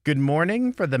Good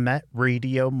morning for the Met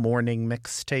Radio Morning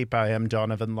Mixtape. I am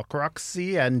Donovan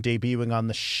LaCroixy, and debuting on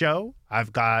the show,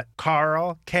 I've got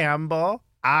Karl, Campbell,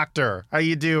 actor. How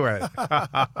you doing?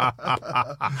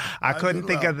 I couldn't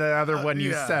think of the other one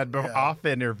you said, but off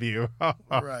interview.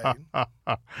 Right.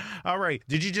 All right.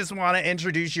 Did you just want to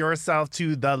introduce yourself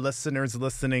to the listeners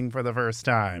listening for the first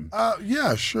time?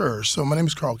 Yeah, sure. So my name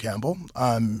is Karl Campbell.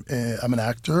 I'm an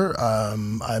actor.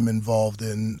 I'm involved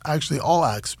in actually all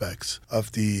aspects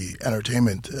of the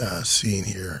entertainment scene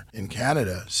here in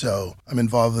Canada. So I'm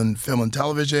involved in film and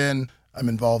television. I'm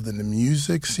involved in the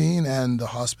music scene and the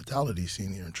hospitality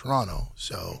scene here in Toronto.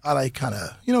 So I like kind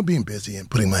of, being busy and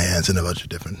putting my hands in a bunch of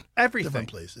different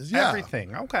places. Yeah.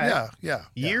 Everything. Okay. Yeah.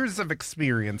 Years of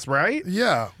experience, right?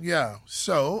 Yeah.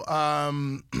 So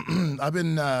I've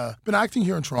been acting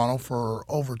here in Toronto for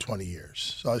over 20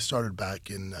 years. So I started back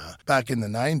in the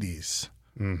 90s.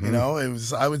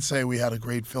 Mm-hmm. I would say we had a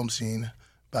great film scene.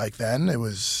 Back then, it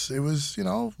was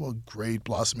a great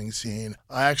blossoming scene.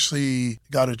 I actually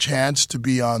got a chance to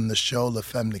be on the show La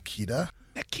Femme Nikita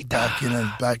back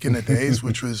in the days,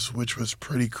 which was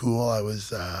pretty cool. I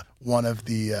was one of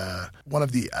the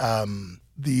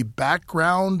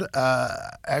background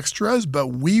extras, but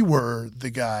we were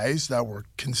the guys that were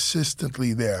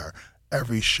consistently there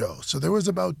every show. So there was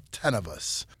about 10 of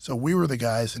us. So we were the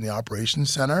guys in the operations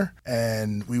center,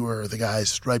 and we were the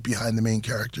guys right behind the main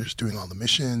characters doing all the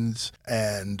missions.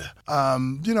 And,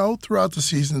 throughout the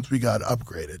seasons, we got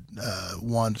upgraded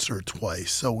once or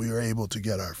twice. So we were able to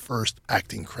get our first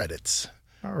acting credits.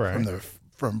 All right.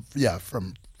 From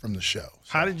the show.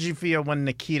 So. How did you feel when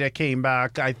Nikita came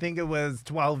back? I think it was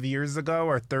 12 years ago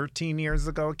or 13 years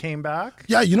ago it came back.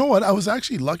 Yeah, you know what? I was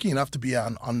actually lucky enough to be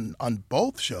on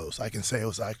both shows. I can say I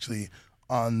was actually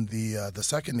on the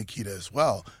second Nikita as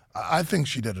well. I think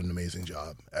she did an amazing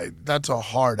job. That's a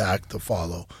hard act to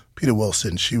follow. Peter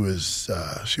Wilson, she was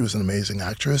an amazing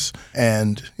actress,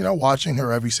 and watching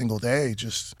her every single day,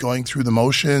 just going through the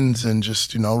motions and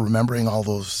just remembering all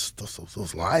those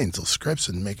lines, those scripts,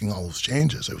 and making all those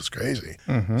changes. It was crazy.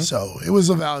 Mm-hmm. So it was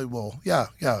a valuable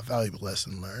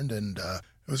lesson learned, and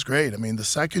it was great. I mean, the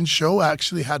second show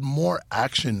actually had more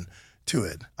action to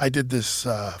it. I did this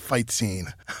fight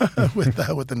scene with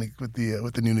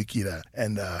the new Nikita,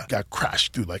 and got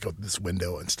crashed through this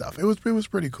window and stuff. It was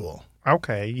pretty cool.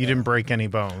 Okay, you didn't break any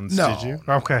bones, No. did you?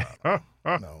 Okay.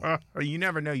 No. You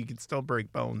never know. You could still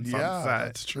break bones on Yeah, set.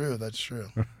 that's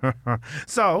true.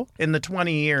 So, in the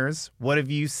 20 years, what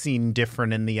have you seen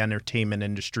different in the entertainment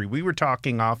industry? We were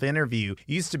talking off interview.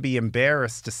 You used to be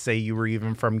embarrassed to say you were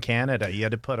even from Canada. You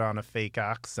had to put on a fake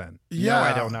accent. Yeah. No,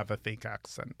 I don't have a fake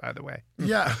accent, by the way.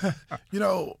 Yeah.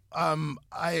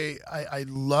 I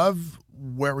love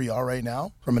where we are right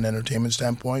now from an entertainment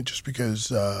standpoint, just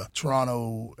because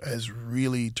Toronto has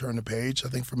really turned the page. I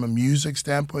think from a music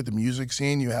standpoint, the music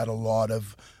scene, you had a lot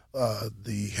of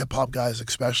the hip-hop guys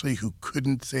especially who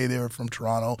couldn't say they were from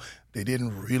Toronto. They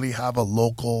didn't really have a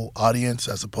local audience,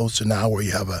 as opposed to now where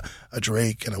you have a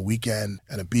Drake and a Weeknd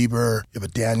and a Bieber, you have a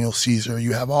Daniel Caesar.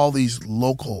 You have all these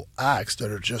local acts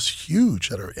that are just huge,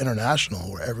 that are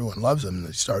international, where everyone loves them.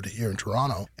 They started here in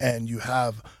Toronto. And you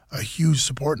have a huge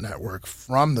support network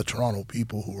from the Toronto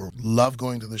people who love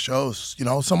going to the shows.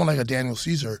 Someone like a Daniel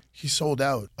Caesar, he sold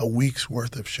out a week's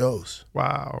worth of shows.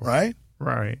 Wow. Right?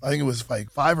 Right. I think it was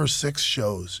 5 or 6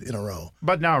 shows in a row.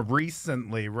 But now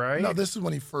recently, right? No, this is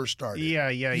when he first started.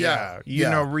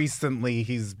 Yeah. Recently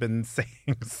he's been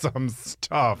saying some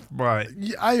stuff, but...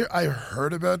 Yeah, I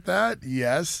heard about that,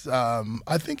 yes.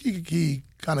 I think he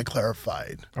kind of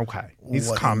clarified. Okay.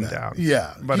 He's calmed down.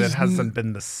 Yeah. But it hasn't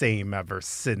been the same ever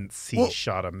since he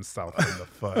shot himself in the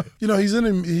foot.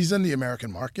 He's in the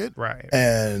American market. Right.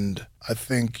 And I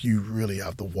think you really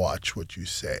have to watch what you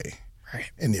say. Right.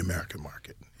 In the American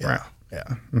market. Yeah. Right.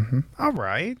 Yeah. Mm-hmm. All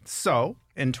right. So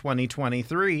in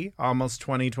 2023, almost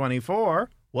 2024,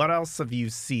 what else have you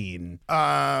seen?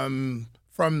 From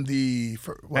the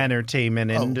entertainment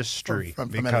industry. From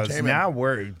because entertainment. Now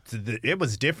it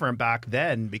was different back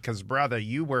then because, brother,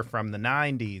 you were from the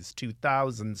 90s,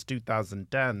 2000s,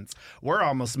 2010s. We're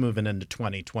almost moving into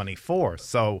 2024.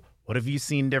 So what have you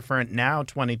seen different now,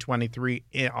 2023,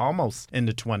 almost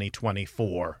into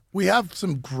 2024? We have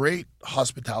some great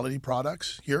hospitality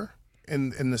products here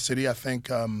in the city. I think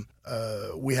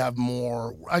we have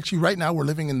more. Actually, right now we're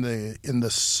living in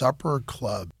the supper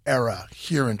club era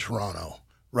here in Toronto.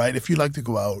 Right? If you like to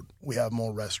go out, we have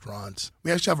more restaurants.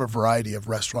 We actually have a variety of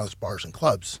restaurants, bars, and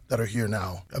clubs that are here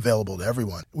now, available to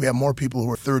everyone. We have more people who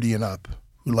are 30 and up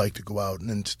who like to go out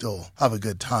and still have a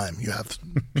good time. You have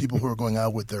people who are going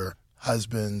out with their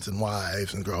husbands and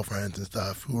wives and girlfriends and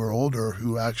stuff who are older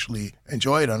who actually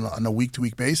enjoy it on a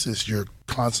week-to-week basis. You're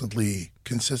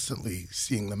consistently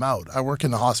seeing them out. I work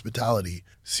in the hospitality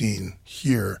scene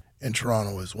here in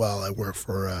Toronto as well. I work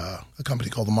for a company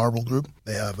called the Marble Group.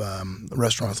 They have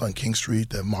restaurants on King Street,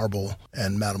 the Marble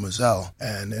and Mademoiselle.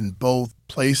 And in both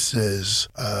places,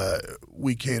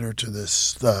 we cater to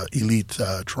this elite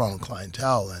Toronto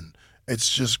clientele. And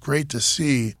it's just great to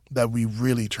see that we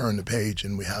really turn the page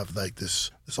and we have like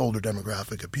this older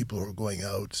demographic of people who are going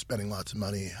out, spending lots of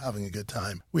money, having a good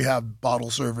time. We have bottle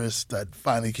service that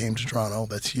finally came to Toronto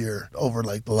that's here over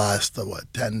like the last,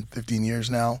 10, 15 years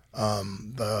now.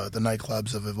 The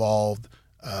nightclubs have evolved.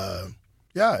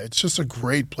 Yeah, it's just a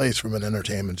great place from an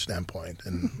entertainment standpoint,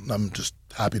 and I'm just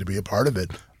happy to be a part of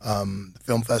it. The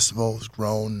film festival has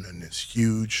grown and is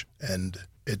huge, and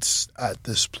it's at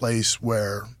this place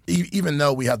where even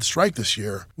though we had the strike this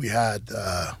year, we had,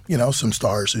 some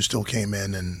stars who still came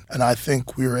in, and I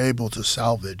think we were able to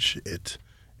salvage it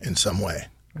in some way.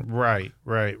 Right.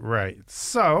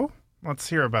 So let's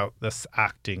hear about this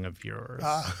acting of yours.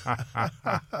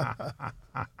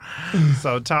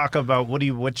 So talk about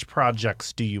which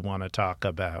projects do you want to talk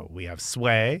about? We have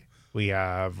Sway. We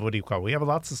have, we have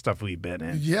lots of stuff we've been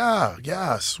in.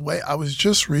 Yeah, Sway. I was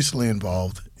just recently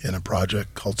involved in a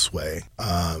project called Sway,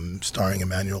 starring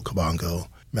Emmanuel Kabongo.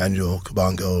 Emmanuel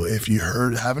Kabongo, if you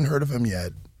haven't heard of him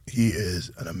yet, he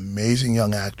is an amazing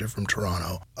young actor from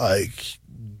Toronto. Like,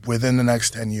 within the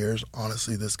next 10 years,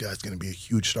 honestly, this guy's going to be a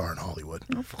huge star in Hollywood.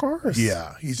 Of course.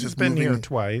 Yeah. He's been here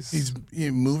twice. He's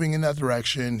moving in that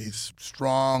direction. He's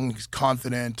strong. He's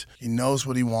confident. He knows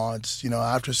what he wants.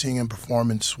 After seeing him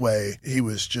perform in Sway, he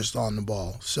was just on the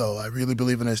ball. So I really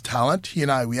believe in his talent. He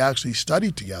and we actually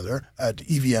studied together at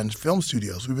EVN Film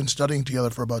Studios. We've been studying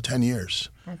together for about 10 years.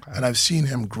 Okay. And I've seen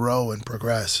him grow and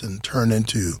progress and turn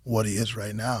into what he is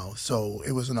right now. So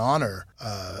it was an honor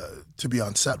to be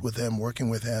on set with him, working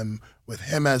with him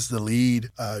as the lead,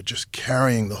 just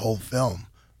carrying the whole film.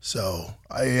 So,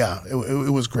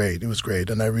 it was great. It was great.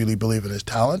 And I really believe in his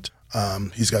talent.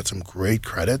 He's got some great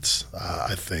credits.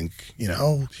 I think,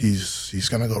 he's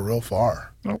going to go real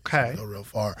far. Okay. Go real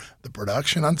far. The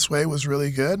production on Sway was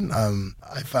really good.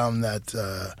 I found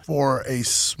that for a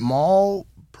small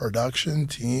production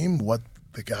team, what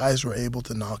the guys were able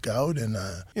to knock out in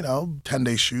a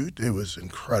 10-day shoot, it was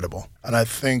incredible. And I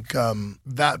think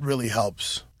that really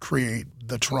helps create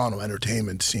the Toronto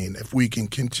entertainment scene. If we can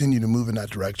continue to move in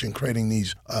that direction, creating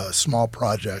these small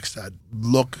projects that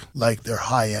look like they're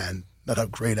high-end, that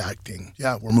have great acting.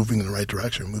 Yeah, we're moving in the right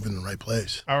direction, moving in the right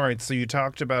place. All right, so you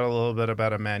talked about a little bit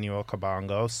about Emmanuel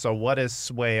Kabongo. So what is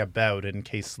Sway about, in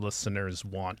case listeners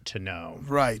want to know?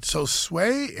 Right, so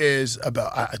Sway is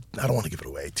about, I don't want to give it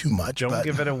away too much. Don't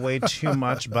give it away too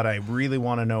much, but I really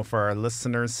want to know for our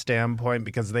listeners' standpoint,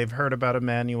 because they've heard about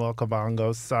Emmanuel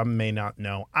Kabongo. Some may not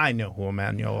know. I know who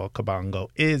Emmanuel Kabongo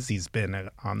is. He's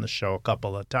been on the show a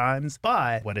couple of times,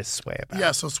 but what is Sway about?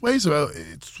 Yeah, so Sway's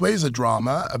a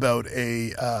drama about a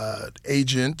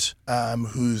agent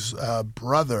whose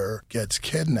brother gets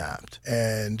kidnapped,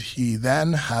 and he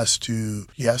then has to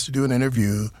do an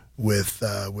interview with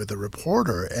a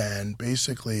reporter, and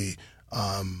basically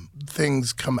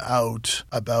things come out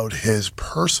about his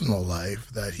personal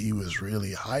life that he was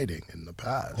really hiding in the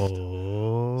past.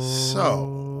 Oh.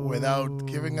 So, without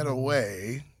giving it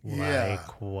away,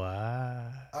 like what?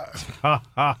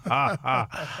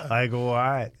 Like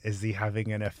what? Is he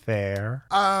having an affair?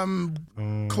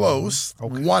 Close.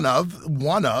 Okay. One of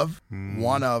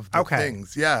the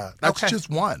things. Yeah. That's just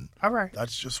one. All right.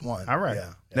 That's just one. All right.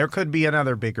 Yeah. There could be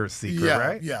another bigger secret,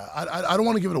 right? Yeah. I don't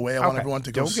want to give it away. I want everyone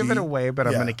to go see. Don't give it away, but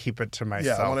I'm going to keep it to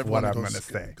myself. I want everyone what to I'm going to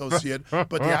say. Go see it. But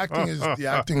the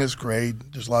acting is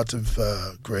great. There's lots of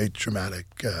great dramatic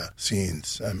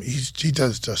scenes. He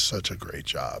does just such a great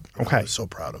job. Okay. I'm so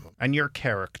proud of him. And your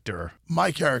character?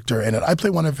 My character in it, I play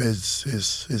one of his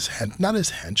not his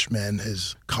henchmen,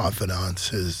 his confidants,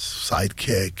 his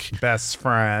sidekick, best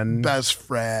friend. I'm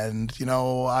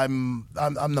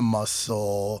the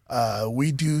muscle.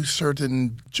 We do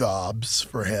certain jobs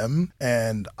for him,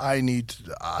 and I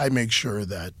make sure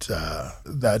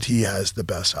that he has the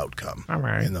best outcome. All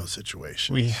right. In those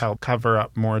situations. We help cover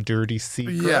up more dirty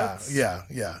secrets. Yeah,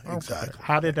 exactly.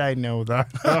 How did I know that?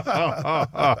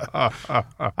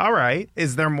 All right.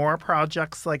 Is there more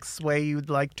projects like Sway you'd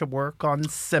like to work on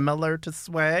similar to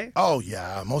Sway? Oh,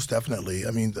 yeah, most definitely.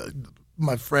 I mean,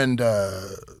 my friend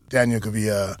Daniel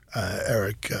Gavia,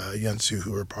 Eric Yensu,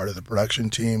 who are part of the production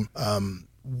team,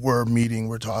 we're meeting,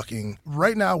 we're talking.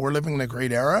 Right now, we're living in a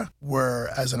great era where,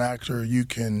 as an actor, you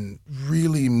can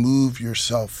really move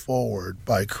yourself forward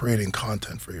by creating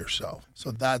content for yourself.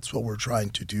 So that's what we're trying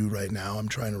to do right now. I'm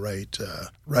trying to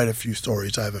write a few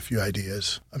stories. I have a few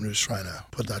ideas. I'm just trying to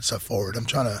put that stuff forward. I'm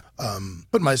trying to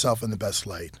put myself in the best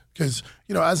light because,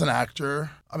 as an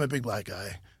actor, I'm a big black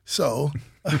guy. So,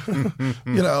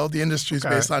 the industry is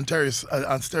based on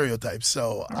stereotypes.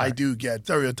 So I do get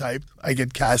stereotyped. I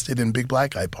get casted in big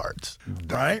black guy parts.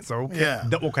 Right? So, yeah.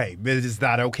 Okay. Is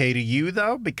that okay to you,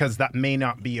 though? Because that may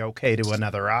not be okay to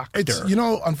another actor. It's,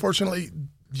 unfortunately,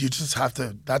 you just have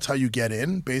to, that's how you get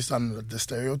in based on the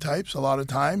stereotypes. A lot of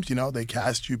times, they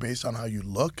cast you based on how you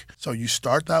look. So you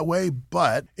start that way.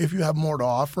 But if you have more to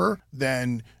offer,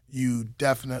 then you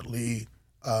definitely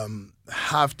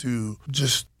have to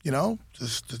just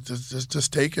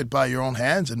take it by your own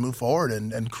hands and move forward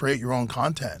and create your own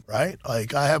content, right?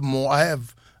 Like I have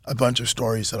a bunch of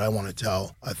stories that I want to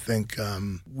tell. I think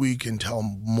we can tell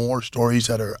more stories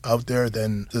that are out there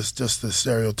than just the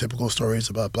stereotypical stories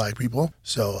about black people.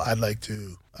 So I'd like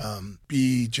to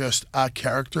be just a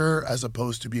character as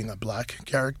opposed to being a black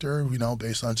character,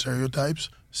 based on stereotypes.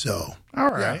 So, all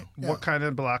right. Yeah. What kind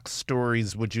of black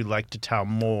stories would you like to tell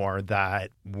more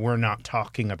that we're not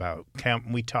talking about?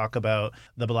 Can't we talk about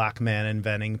the black man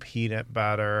inventing peanut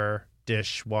butter,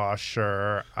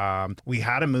 dishwasher? We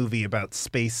had a movie about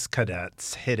space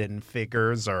cadets, Hidden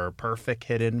Figures or Perfect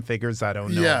Hidden Figures. I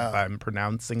don't know if I'm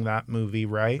pronouncing that movie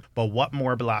right. But what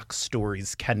more black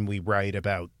stories can we write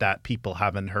about that people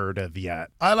haven't heard of yet?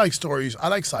 I like stories. I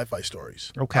like sci-fi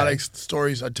stories. Okay. I like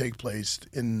stories that take place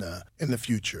in the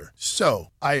future. So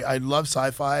I love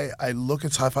sci-fi. I look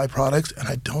at sci-fi products and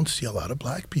I don't see a lot of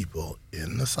black people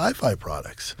in the sci-fi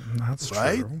products. That's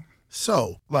right? true.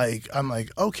 So, I'm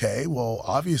like, okay, well,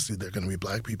 obviously there are going to be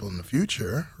black people in the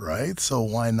future, right? So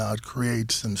why not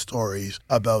create some stories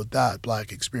about that,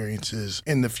 black experiences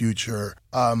in the future?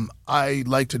 I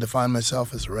like to define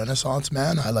myself as a Renaissance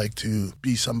man. I like to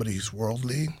be somebody who's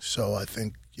worldly. So I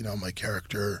think, my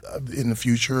character in the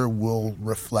future will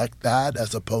reflect that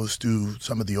as opposed to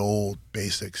some of the old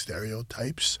basic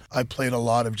stereotypes. I played a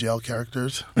lot of jail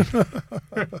characters.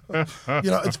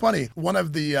 It's funny. One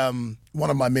of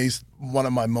my most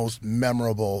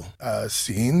memorable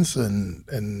scenes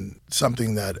and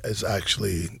something that is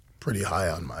actually pretty high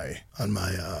on my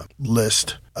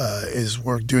list is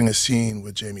we're doing a scene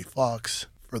with Jamie Foxx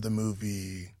for the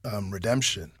movie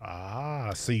Redemption.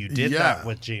 Ah, so you did that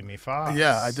with Jamie Foxx.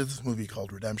 Yeah, I did this movie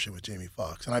called Redemption with Jamie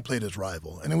Foxx, and I played his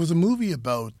rival. And it was a movie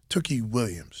about Tookie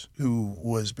Williams, who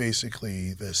was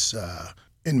basically this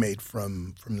inmate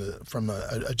from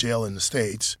a jail in the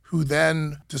States, who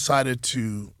then decided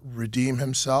to redeem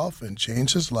himself and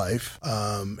change his life,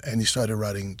 and he started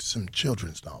writing some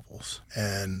children's novels.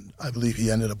 And I believe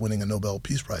he ended up winning a Nobel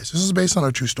Peace Prize. This is based on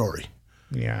a true story.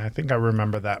 Yeah, I think I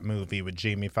remember that movie with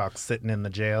Jamie Foxx sitting in the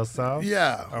jail cell.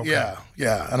 Yeah, okay.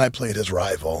 yeah. And I played his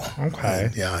rival. Okay.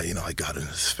 And, I got in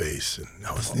his face and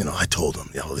I was, I told him,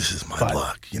 this is my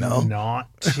luck, Not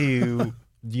to,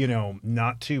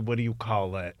 what do you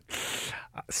call it?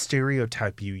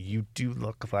 Stereotype you. You do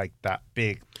look like that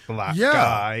big black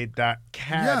guy that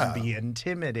can be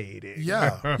intimidating.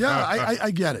 Yeah.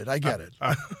 I get it. I get it.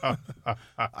 And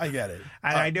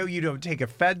I know you don't take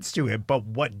offense to it, but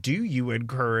what do you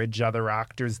encourage other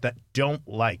actors that don't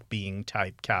like being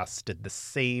typecasted the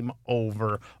same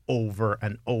over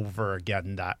and over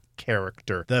again, that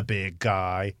character, the big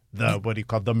guy,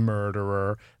 the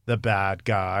murderer, the bad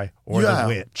guy, or the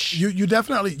witch? You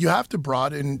definitely, you have to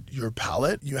broaden your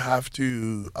palette. You have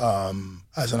to,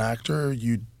 as an actor,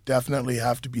 you definitely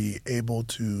have to be able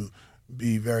to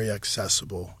be very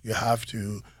accessible. You have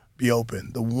to be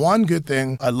open. The one good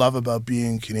thing I love about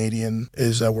being Canadian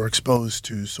is that we're exposed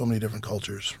to so many different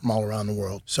cultures from all around the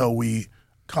world. So we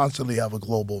constantly have a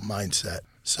global mindset.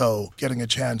 So getting a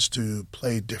chance to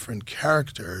play different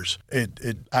characters,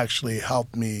 it actually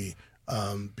helped me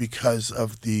because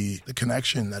of the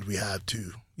connection that we had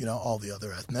to, all the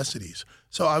other ethnicities.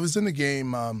 So I was in the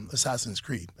game Assassin's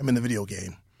Creed. I'm in the video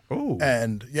game. Oh.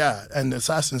 And the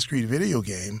Assassin's Creed video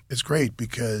game is great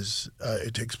because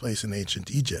it takes place in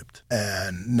ancient Egypt.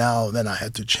 And then I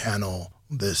had to channel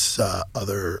this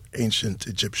other ancient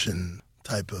Egyptian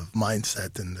type of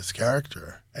mindset in this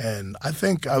character. And I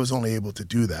think I was only able to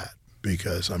do that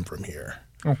because I'm from here.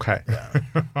 Okay. Yeah.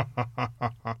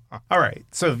 All right.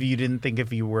 So if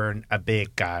you weren't a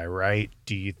big guy, right?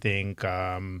 Do you think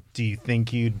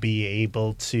you'd be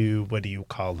able to, what do you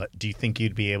call it? Do you think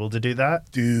you'd be able to do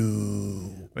that?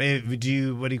 Do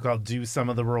some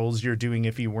of the roles you're doing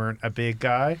if you weren't a big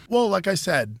guy? Well, like I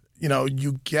said,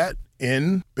 you get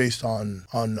in based on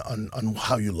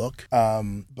how you look.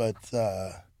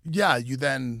 Yeah, you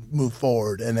then move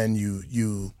forward, and then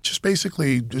you just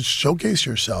basically just showcase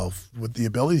yourself with the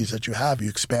abilities that you have. You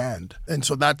expand, and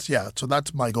so that's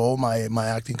my goal. My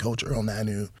acting coach Earl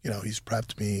Nanu, he's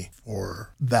prepped me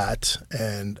for that,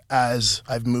 and as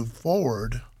I've moved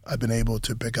forward, I've been able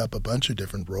to pick up a bunch of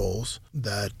different roles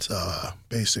that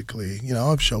basically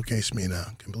have showcased me in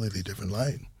a completely different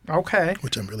light. Okay,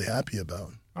 which I'm really happy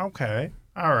about. Okay.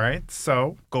 All right.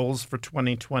 So, goals for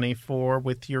 2024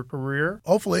 with your career?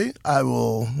 Hopefully, I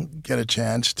will get a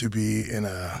chance to be in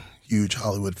a huge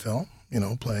Hollywood film,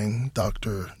 playing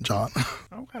Dr. John.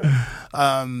 Okay.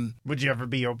 Would you ever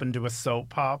be open to a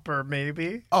soap opera,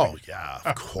 maybe? Oh, yeah,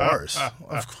 of course.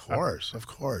 Of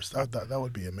course. That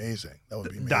would be amazing. That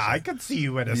would be amazing. I could see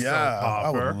you in a soap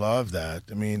opera. I would love that.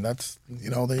 I mean, that's,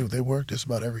 they work just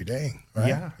about every day,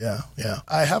 right? Yeah.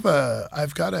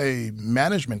 I've got a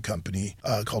management company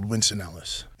called Winston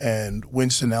Ellis. And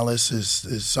Winston Ellis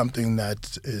is something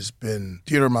that has been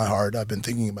dear to my heart. I've been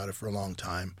thinking about it for a long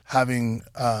time. Having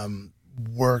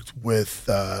worked with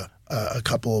a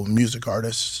couple of music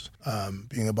artists,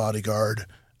 being a bodyguard,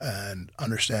 and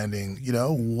understanding,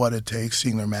 what it takes,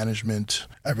 seeing their management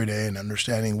every day and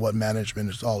understanding what management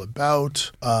is all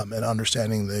about, and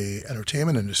understanding the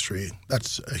entertainment industry.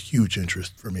 That's a huge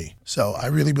interest for me. So I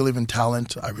really believe in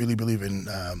talent. I really believe in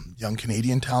young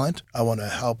Canadian talent. I want to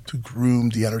help to groom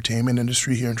the entertainment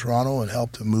industry here in Toronto and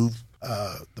help to move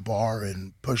the bar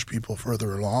and push people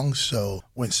further along. So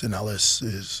Winston Ellis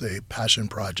is a passion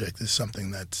project. Is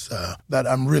something that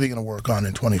I'm really going to work on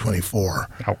in 2024.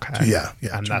 Okay.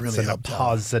 And that's really in a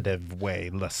positive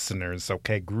way, listeners.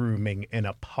 Okay, grooming in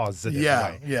a positive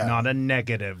way, not a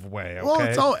negative way.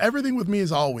 Okay. Well, everything with me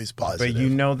is always positive. But you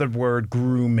know the word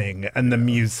grooming and the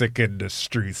music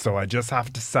industry, so I just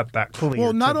have to set that clear.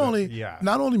 Well, not only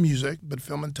music, but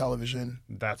film and television.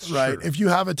 That's right. true. If you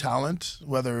have a talent,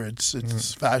 whether it's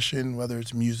fashion, whether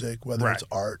it's music, whether it's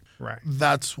art. Right.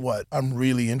 That's what I'm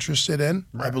really interested in.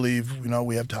 Right. I believe,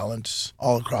 we have talents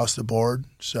all across the board.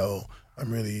 So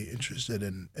I'm really interested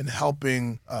in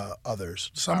helping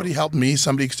others. Somebody helped me.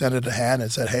 Somebody extended a hand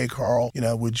and said, "Hey, Karl,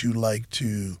 would you like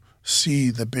to see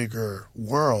the bigger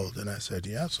world?" And I said,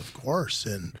 yes, of course.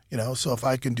 And, so if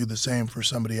I can do the same for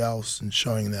somebody else and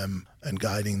showing them and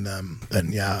guiding them, then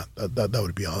that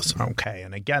would be awesome. Okay.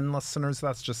 And again, listeners,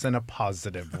 that's just in a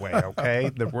positive way.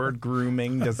 Okay. The word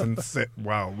grooming doesn't sit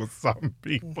well with some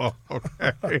people.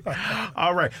 Okay.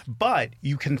 All right. But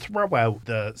you can throw out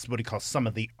what do you call some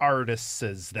of the artists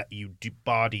that you do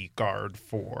bodyguard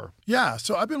for. Yeah.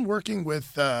 So I've been working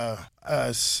with a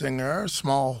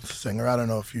small singer. I don't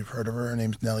know if you've heard of her. Her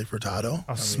name's Nelly Furtado.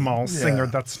 Small singer?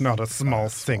 That's not a small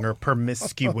singer.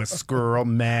 Promiscuous girl,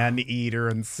 man-eater,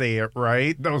 and say it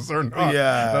right. Those are not.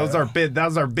 Yeah. Those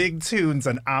are big tunes,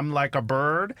 and I'm Like a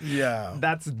Bird. Yeah.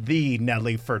 That's the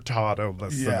Nelly Furtado,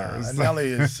 listeners. Yeah. Nelly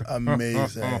is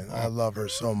amazing. I love her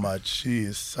so much. She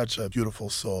is such a beautiful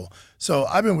soul. So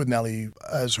I've been with Nelly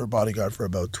as her bodyguard for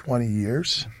about 20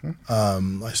 years.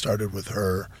 I started with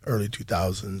her early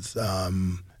 2000s.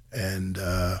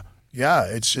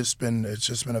 It's just been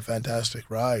a fantastic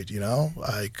ride.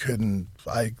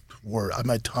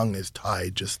 My tongue is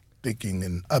tied just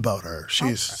thinking about her.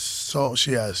 She's so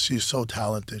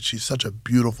talented. She's such a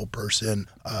beautiful person.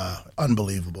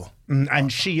 Unbelievable.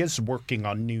 And she is working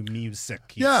on new music,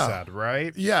 you said,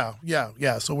 right? Yeah.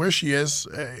 So where she is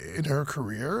in her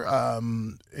career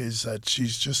is that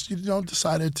she's just,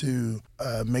 decided to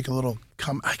make a little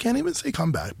I can't even say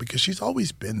comeback because she's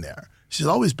always been there. She's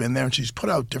always been there, and she's put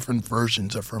out different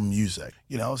versions of her music.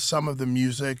 Some of the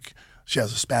music, she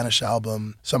has a Spanish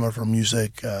album. Some of her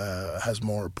music has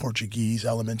more Portuguese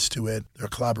elements to it. Their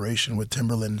collaboration with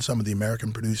Timberland and some of the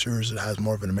American producers, it has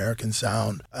more of an American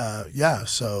sound.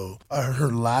 So her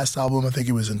last album, I think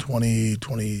it was in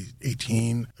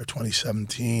 2018 or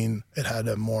 2017, it had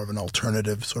a more of an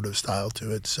alternative sort of style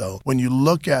to it. So when you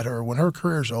look at her, when her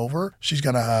career's over, she's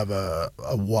going to have a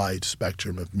wide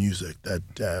spectrum of music that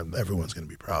everyone's going to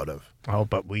be proud of. Oh,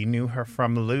 but we knew her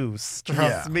from Loose.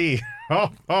 Trust me.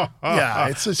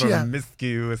 It's just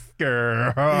promiscuous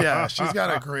girl. Yeah, she's got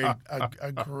a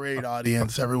great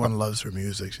audience. Everyone loves her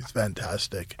music. She's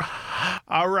fantastic.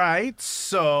 All right.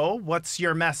 So, what's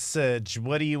your message?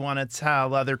 What do you want to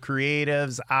tell other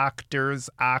creatives, actors,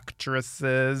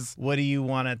 actresses? What do you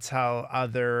want to tell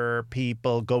other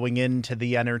people going into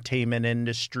the entertainment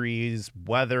industries,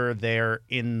 whether they're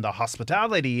in the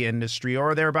hospitality industry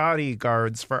or they're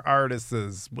bodyguards for artists?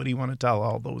 What do you want to tell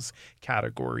all those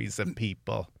categories of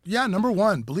people? Yeah, number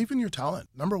one, believe in your talent.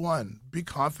 Number one, be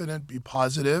confident, be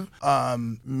positive.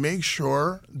 Make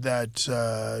sure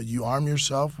that you arm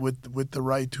yourself with the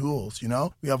right tools. You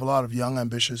know, we have a lot of young,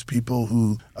 ambitious people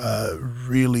who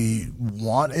really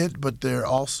want it, but they're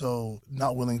also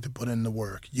not willing to put in the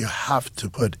work. You have to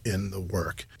put in the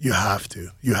work. You have to.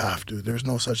 You have to. There's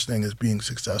no such thing as being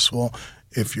successful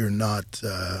if you're not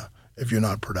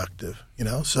productive, you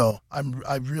know? So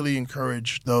I really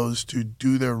encourage those to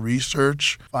do their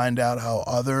research, find out how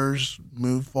others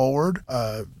move forward.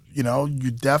 You know,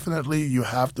 you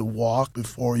have to walk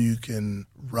before you can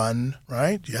run,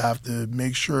 right? You have to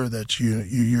make sure that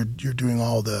you're doing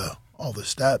all the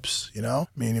steps, you know?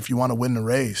 I mean, if you want to win the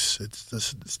race, it's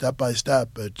just step by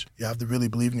step, but you have to really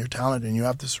believe in your talent, and you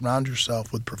have to surround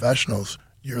yourself with professionals.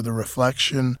 You're the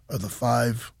reflection of the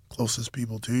 5 closest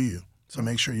people to you. So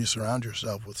make sure you surround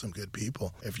yourself with some good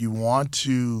people. If you want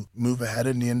to move ahead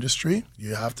in the industry,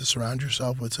 you have to surround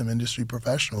yourself with some industry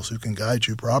professionals who can guide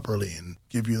you properly and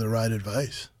give you the right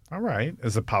advice. All right.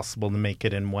 Is it possible to make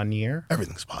it in 1 year?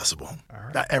 Everything's possible. All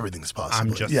right. Not everything's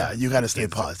possible. You got to stay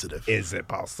positive. Is it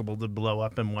possible to blow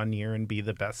up in 1 year and be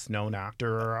the best known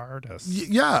actor or artist?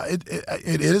 Yeah,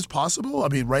 it is possible. I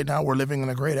mean, right now we're living in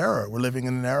a great era. We're living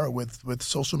in an era with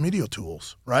social media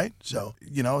tools, right? So,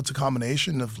 you know, it's a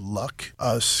combination of luck,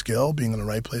 skill, being in the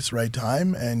right place, right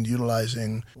time, and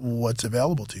utilizing what's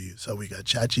available to you. So we got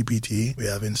ChatGPT, we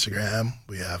have Instagram,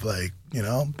 we have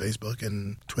Facebook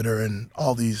and Twitter and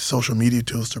all these social media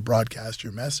tools to broadcast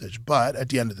your message. But at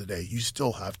the end of the day, you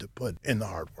still have to put in the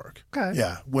hard work. Okay.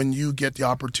 Yeah. When you get the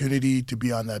opportunity to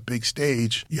be on that big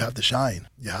stage, you have to shine.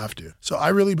 You have to. So I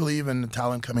really believe in the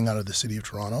talent coming out of the city of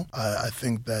Toronto. I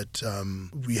think that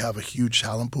we have a huge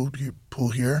talent pool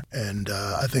here. And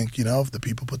I think, if the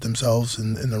people put themselves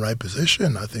in the right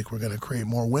position, I think we're going to create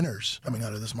more winners coming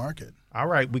out of this market. All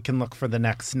right, we can look for the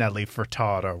next Nelly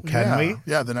Furtado, can we?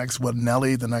 Yeah, the next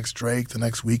Nelly, the next Drake, the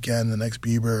next Weeknd, the next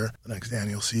Bieber, the next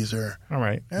Daniel Caesar. All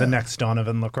right, the next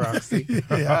Donovan Lacroxi.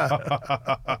 Yeah.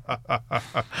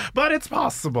 But it's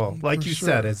possible. Like For you sure.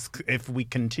 said, if we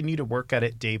continue to work at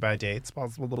it day by day, it's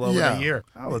possible to blow in a year.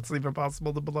 Oh, it's even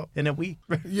possible to blow in a week.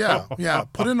 Yeah.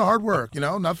 Put in the hard work.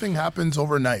 Nothing happens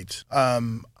overnight.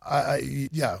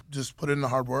 Just put in the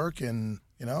hard work and,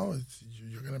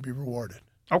 you're going to be rewarded.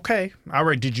 Okay. All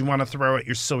right. Did you want to throw out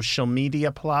your social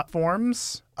media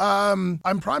platforms? I'm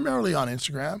primarily on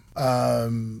Instagram.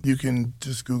 You can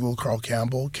just Google Karl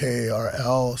Campbell,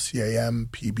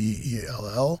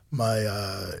 KarlCampbell. My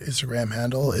Instagram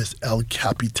handle is El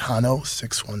Capitano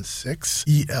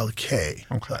 616 ELK.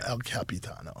 Okay. El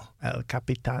Capitano. El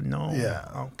Capitano.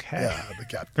 Yeah. Okay. Yeah, the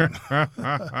captain.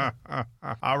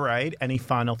 All right. Any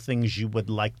final things you would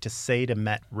like to say to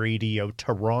Met Radio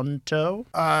Toronto?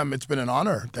 It's been an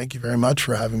honor. Thank you very much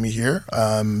for having me here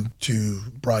to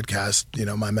broadcast,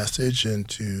 my message and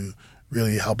to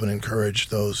really help and encourage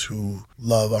those who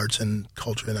love arts and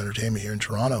culture and entertainment here in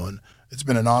Toronto. And it's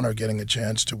been an honor getting a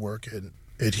chance to work it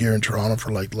here in Toronto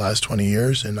for the last 20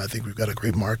 years. And I think we've got a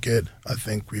great market. I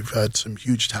think we've had some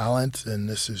huge talent, and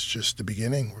this is just the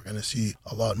beginning. We're going to see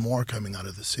a lot more coming out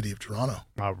of the city of Toronto.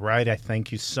 All right. I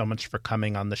thank you so much for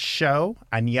coming on the show.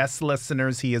 And yes,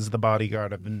 listeners, he is the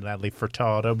bodyguard of Nelly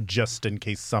Furtado, just in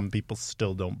case some people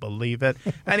still don't believe it.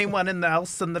 Anyone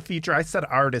else in the future? I said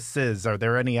artists is. Are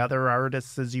there any other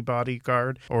artists as you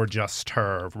bodyguard, or just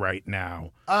her right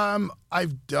now?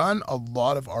 I've done a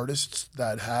lot of artists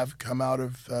that have come out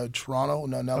of Toronto.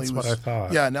 No, Nelly That's what I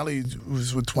thought. Yeah, Nelly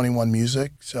was with 21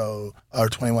 Music, or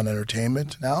 21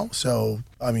 Entertainment now. So,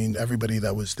 I mean, everybody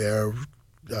that was there,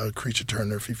 Creature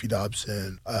Turner, Fifi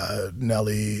Dobson,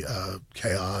 Nelly,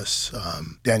 Chaos,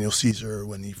 Daniel Caesar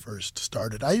when he first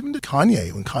started. I even did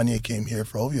Kanye when Kanye came here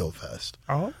for OVO Fest.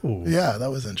 Oh. Yeah, that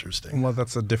was interesting. Well,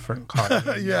 that's a different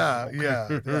Kanye. Yeah,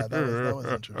 that was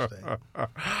interesting.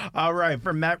 All right,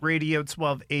 for Met Radio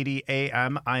 1280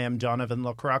 AM, I am Donovan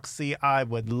Lacroxi. I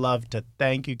would love to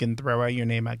thank you. Can throw out your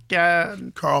name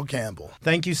again. Karl Campbell.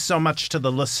 Thank you so much to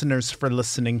the listeners for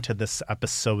listening to this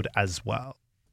episode as well.